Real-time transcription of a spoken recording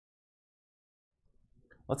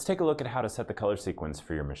Let's take a look at how to set the color sequence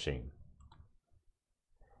for your machine.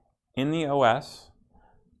 In the OS,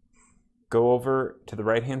 go over to the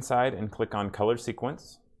right-hand side and click on Color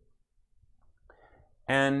Sequence.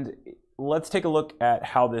 And let's take a look at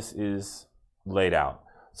how this is laid out.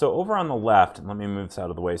 So over on the left, and let me move this out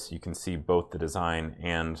of the way so you can see both the design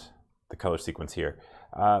and the color sequence here.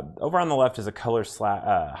 Over on the left is a color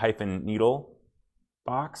hyphen needle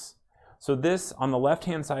box. So this on the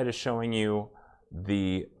left-hand side is showing you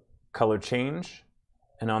the color change,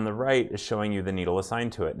 and on the right is showing you the needle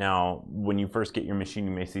assigned to it. Now, when you first get your machine,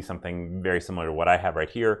 you may see something very similar to what I have right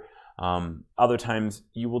here. Other times,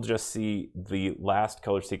 you will just see the last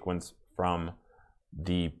color sequence from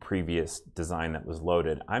the previous design that was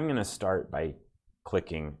loaded. I'm going to start by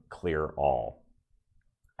clicking Clear All.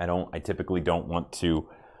 I typically don't want to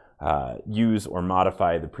use or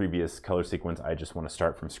modify the previous color sequence. I just want to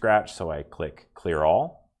start from scratch, so I click Clear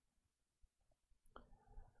All.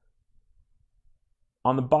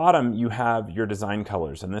 On the bottom, you have your design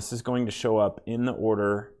colors, and this is going to show up in the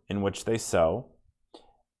order in which they sew.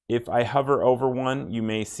 If I hover over one, you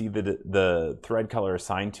may see the thread color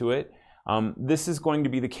assigned to it. This is going to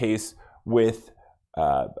be the case with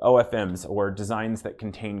OFMs, or designs that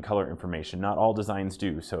contain color information. Not all designs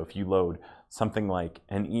do. So if you load something like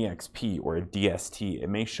an EXP or a DST, it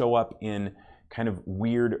may show up in kind of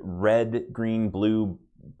weird red, green, blue,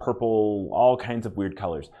 purple, all kinds of weird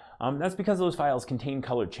colors. That's because those files contain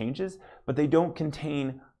color changes, but they don't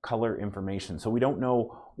contain color information. So we don't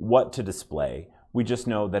know what to display. We just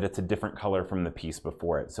know that it's a different color from the piece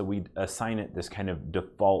before it. So we assign it this kind of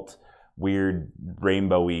default, weird,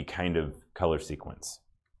 rainbowy kind of color sequence.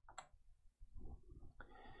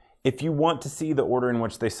 If you want to see the order in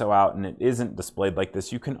which they sew out and it isn't displayed like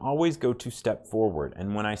this, you can always go to step forward.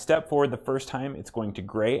 And when I step forward the first time, it's going to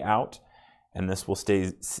gray out, and this will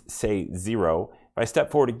say 0. If I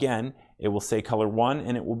step forward again, it will say color 1,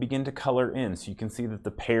 and it will begin to color in. So you can see that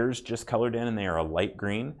the pairs just colored in, and they are a light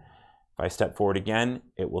green. If I step forward again,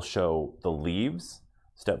 it will show the leaves.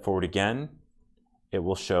 Step forward again, it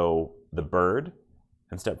will show the bird,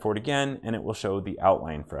 and step forward again, and it will show the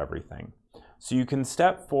outline for everything. So you can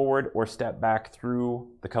step forward or step back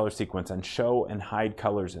through the color sequence and show and hide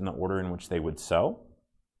colors in the order in which they would sew.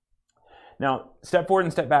 Now, step forward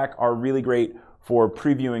and step back are really great for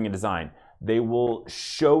previewing a design. They will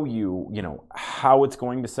show you, how it's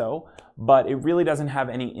going to sew, but it really doesn't have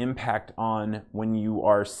any impact on when you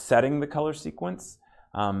are setting the color sequence.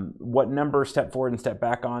 What number step forward and step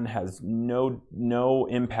back on has no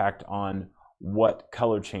impact on what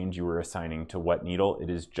color change you were assigning to what needle. It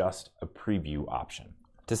is just a preview option.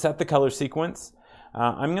 To set the color sequence,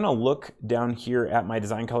 I'm going to look down here at my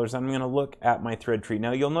design colors. I'm going to look at my thread tree.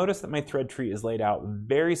 Now you'll notice that my thread tree is laid out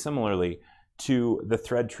very similarly to the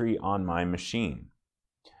thread tree on my machine.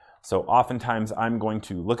 So oftentimes I'm going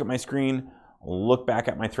to look at my screen, look back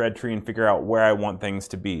at my thread tree, and figure out where I want things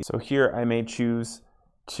to be. So here I may choose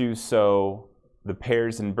to sew the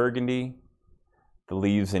pears in burgundy, the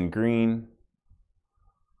leaves in green,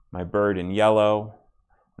 my bird in yellow,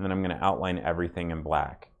 and then I'm going to outline everything in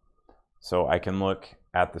black. So I can look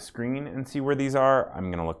at the screen and see where these are.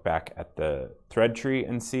 I'm going to look back at the thread tree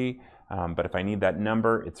and see, but if I need that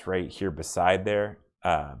number, it's right here beside there,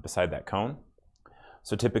 beside that cone.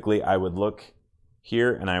 So typically I would look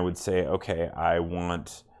here and I would say, okay, I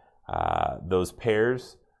want those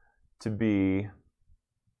pears to be,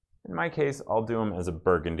 in my case, I'll do them as a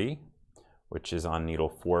burgundy, which is on needle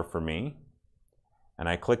 4 for me. And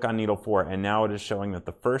I click on needle 4, and now it is showing that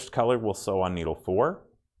the first color will sew on needle 4.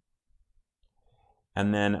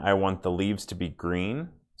 And then I want the leaves to be green,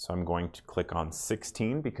 so I'm going to click on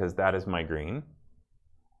 16 because that is my green.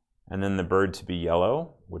 And then the bird to be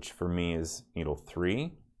yellow, which for me is needle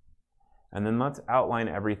 3. And then let's outline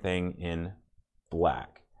everything in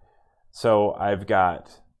black. So I've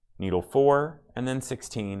got needle 4, and then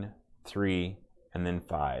 16, 3, and then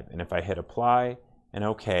 5. And if I hit apply and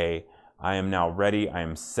OK, I am now ready, I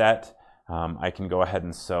am set. I can go ahead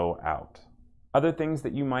and sew out. Other things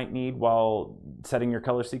that you might need while setting your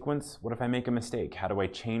color sequence: what if I make a mistake? How do I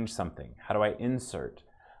change something? How do I insert?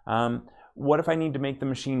 What if I need to make the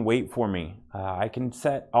machine wait for me? I can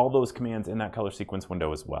set all those commands in that color sequence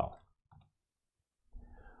window as well.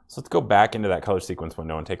 So let's go back into that color sequence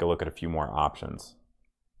window and take a look at a few more options.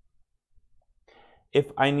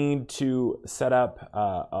 If I need to set up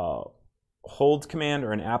a hold command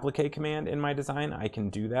or an applique command in my design, I can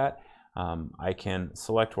do that. I can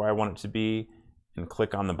select where I want it to be and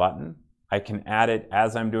click on the button. I can add it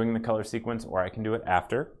as I'm doing the color sequence, or I can do it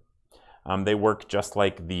after. They work just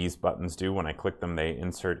like these buttons do. When I click them, they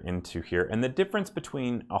insert into here. And the difference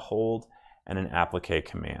between a hold and an applique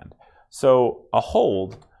command. So a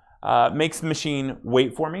hold makes the machine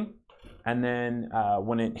wait for me, and then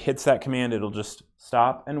when it hits that command, it'll just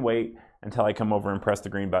stop and wait until I come over and press the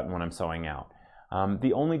green button when I'm sewing out.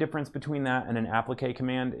 The only difference between that and an applique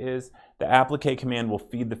command is the applique command will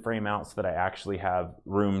feed the frame out so that I actually have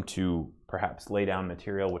room to perhaps lay down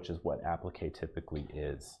material, which is what applique typically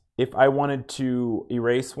is. If I wanted to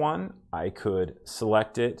erase one, I could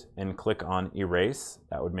select it and click on erase.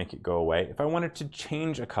 That would make it go away. If I wanted to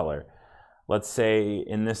change a color, let's say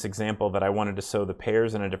in this example that I wanted to sew the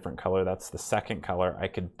pairs in a different color, that's the second color, I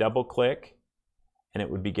could double click and it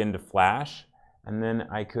would begin to flash. And then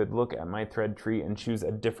I could look at my thread tree and choose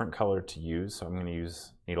a different color to use. So I'm going to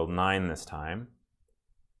use needle 9 this time.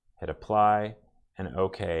 Hit apply and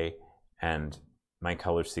OK, and my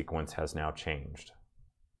color sequence has now changed.